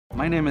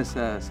My name is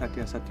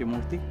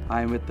Satyamurthy.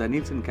 I am with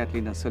Nielsen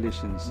Catalina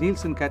Solutions.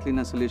 Nielsen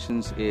Catalina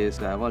Solutions is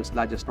the world's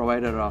largest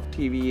provider of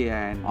TV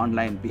and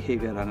online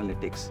behavior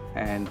analytics.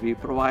 And we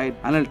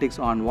provide analytics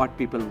on what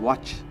people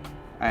watch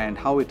and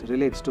how it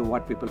relates to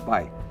what people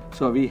buy.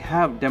 So we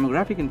have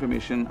demographic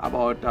information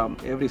about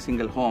every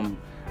single home,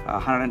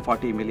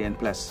 140 million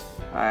plus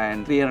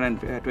and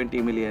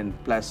 320 million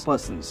plus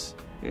persons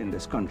in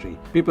this country.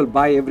 People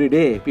buy every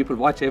day, people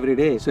watch every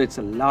day, so it's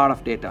a lot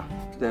of data.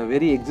 The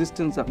very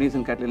existence of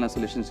Nielsen Catalina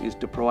Solutions is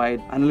to provide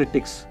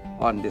analytics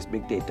on this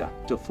big data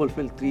to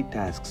fulfill three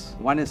tasks.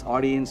 One is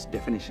audience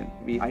definition.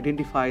 We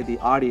identify the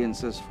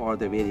audiences for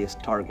the various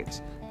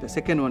targets. The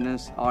second one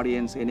is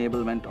audience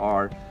enablement,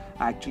 or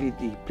actually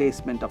the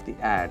placement of the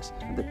ads.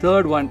 And the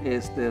third one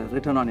is the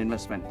return on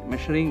investment,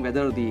 measuring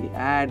whether the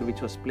ad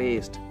which was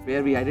placed,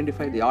 where we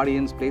identify the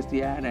audience, place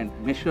the ad and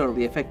measure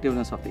the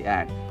effectiveness of the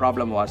ad.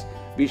 Problem was,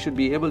 we should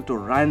be able to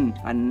run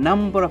a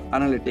number of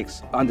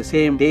analytics on the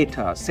same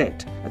data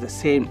set at the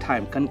same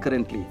time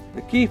concurrently.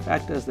 The key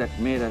factors that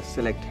made us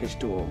select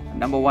H2O.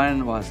 Number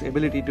one was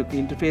ability to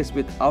interface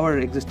with our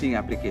existing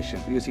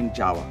application using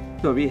Java.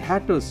 So we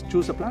had to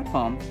choose a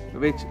platform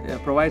which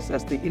provides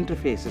us the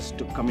interfaces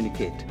to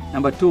communicate.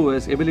 Number two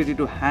is ability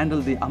to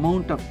handle the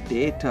amount of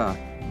data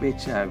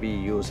which we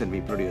use and we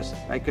produce.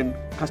 I can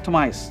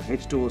customize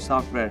H2O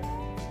software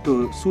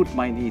to suit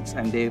my needs,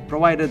 and they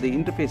provided the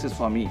interfaces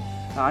for me.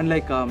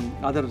 Unlike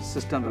other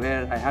systems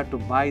where I had to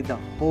buy the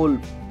whole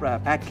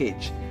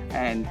package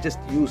and just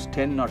use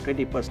 10 or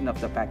 20% of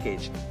the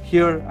package.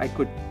 Here I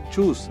could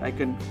choose, I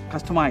can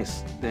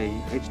customize the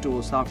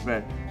H2O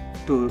software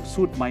to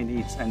suit my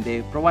needs, and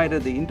they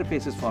provided the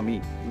interfaces for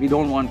me. We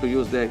don't want to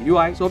use the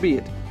UI, so be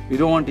it. We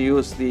don't want to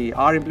use the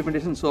R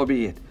implementation, so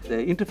be it. The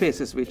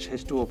interfaces which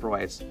H2O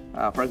provides.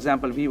 For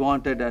example, we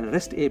wanted a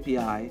REST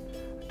API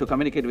to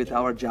communicate with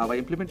our Java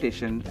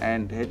implementation,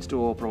 and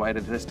H2O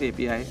provided REST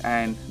API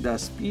and the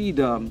speed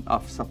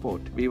of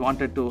support. We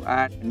wanted to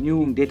add a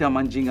new data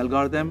munging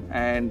algorithm,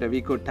 and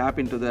we could tap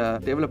into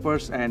the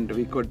developers and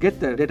we could get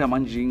the data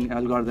munging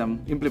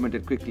algorithm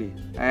implemented quickly.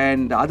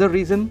 And the other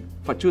reason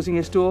for choosing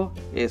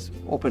H2O is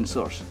open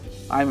source.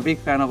 I'm a big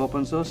fan of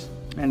open source,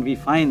 and we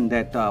find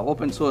that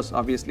open source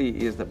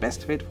obviously is the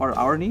best fit for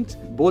our needs,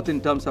 both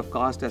in terms of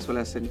cost as well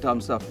as in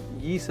terms of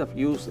ease of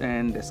use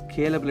and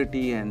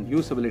scalability and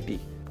usability.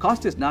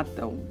 Cost is not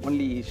the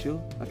only issue.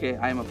 Okay,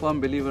 I am a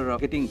firm believer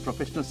of getting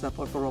professional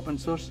support for open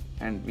source,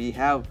 and we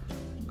have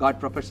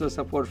got professional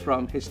support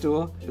from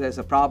H2O. There's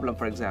a problem,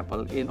 for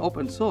example, in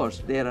open source,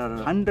 there are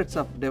hundreds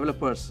of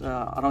developers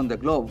around the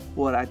globe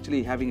who are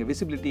actually having a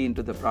visibility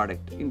into the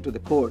product, into the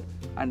code,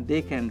 and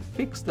they can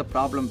fix the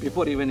problem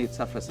before even it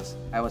surfaces.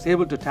 I was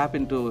able to tap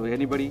into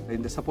anybody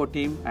in the support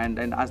team and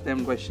ask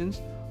them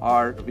questions,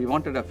 or we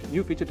wanted a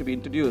new feature to be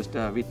introduced.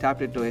 We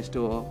tapped into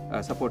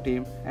H2O support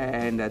team,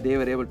 and they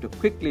were able to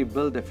quickly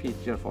build the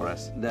feature for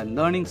us. The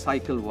learning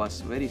cycle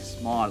was very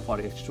small for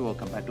H2O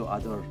compared to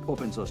other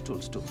open source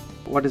tools too.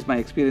 What is my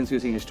experience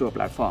using H2O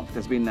platform? It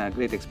has been a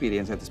great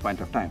experience at this point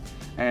of time,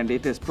 and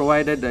it has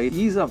provided the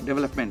ease of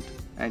development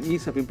and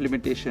ease of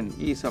implementation,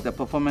 ease of the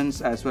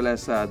performance, as well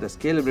as the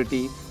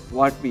scalability,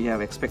 what we have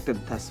expected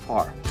thus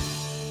far.